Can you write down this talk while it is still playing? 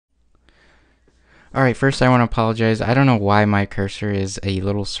Alright, first I want to apologize. I don't know why my cursor is a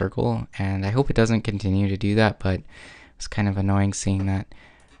little circle, and I hope it doesn't continue to do that, but it's kind of annoying seeing that.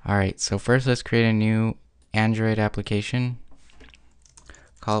 Alright, so first let's create a new Android application.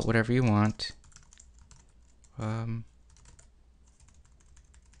 Call it whatever you want. There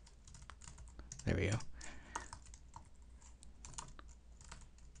we go.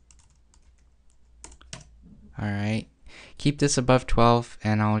 Alright, keep this above 12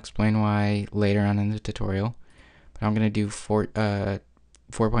 and I'll explain why later on in the tutorial. But I'm going to do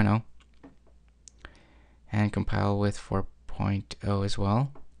 4.0 and compile with 4.0 as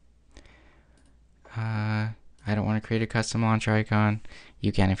well. I don't want to create a custom launcher icon.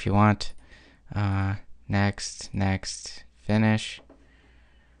 You can if you want. Next, finish.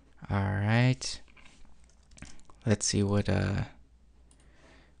 Alright. Let's see what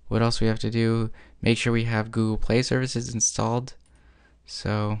else we have to do. Make sure we have Google Play services installed.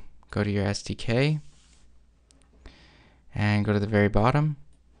 So go to your SDK and go to the very bottom.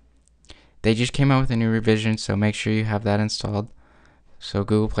 They just came out with a new revision, so make sure you have that installed. So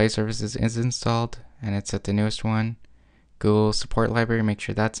Google Play services is installed and it's at the newest one. Google Support Library, make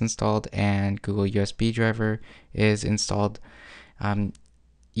sure that's installed, and Google USB driver is installed.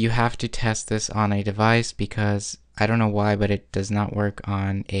 You have to test this on a device because I don't know why, but it does not work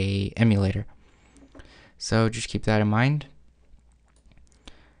on a emulator. So just keep that in mind.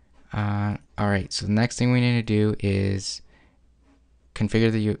 Alright, so the next thing we need to do is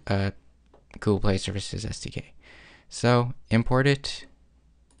configure the Google Play Services SDK. So import it.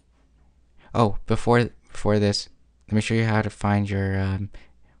 Oh, before this, let me show you how to find your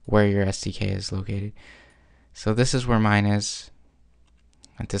where your SDK is located. So this is where mine is,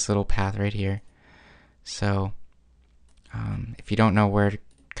 at this little path right here. So if you don't know where to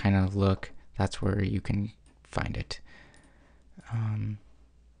kind of look, that's where you can find it.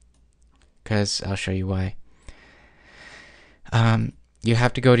 Because I'll show you why. You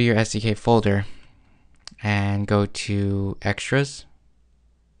have to go to your SDK folder and go to Extras,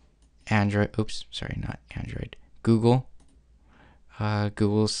 Android, oops, sorry, not Android, Google,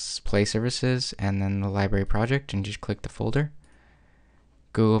 Google's Play Services, and then the library project, and just click the folder.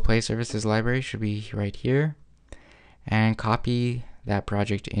 Google Play Services library should be right here, and copy that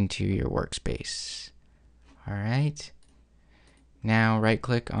project into your workspace. Alright, now right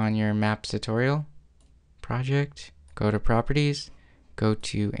click on your Maps tutorial project, go to Properties, go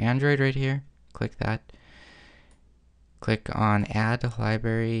to Android right here, click that, click on Add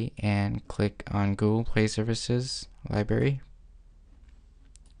Library, and click on Google Play Services Library.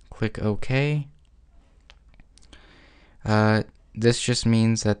 Click OK. This just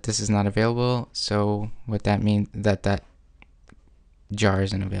means that this is not available, so what that means that jar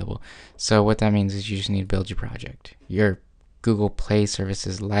isn't available. So what that means is you just need to build your project, your Google Play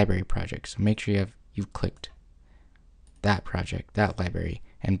Services library project. So make sure you've clicked that project, that library,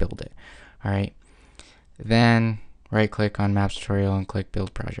 and build it. Alright. Then right click on Maps tutorial and click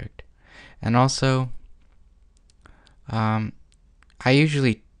build project. And also I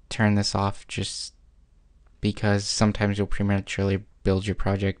usually turn this off just because sometimes you'll prematurely build your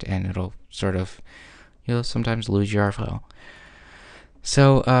project and it'll sort of, you'll sometimes lose your R file.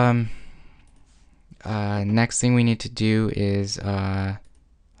 So next thing we need to do is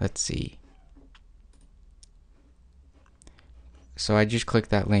let's see. So I just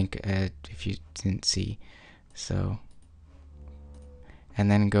clicked that link if you didn't see. So, and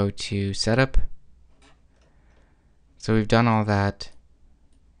then go to setup. So we've done all that.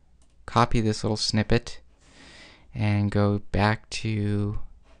 Copy this little snippet and go back to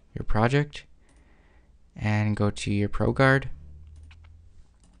your project and go to your ProGuard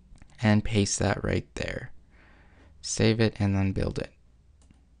and paste that right there. Save it and then build it.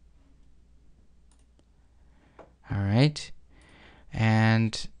 Alright.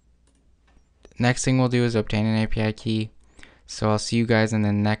 And next thing we'll do is obtain an API key. So I'll see you guys in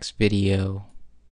the next video.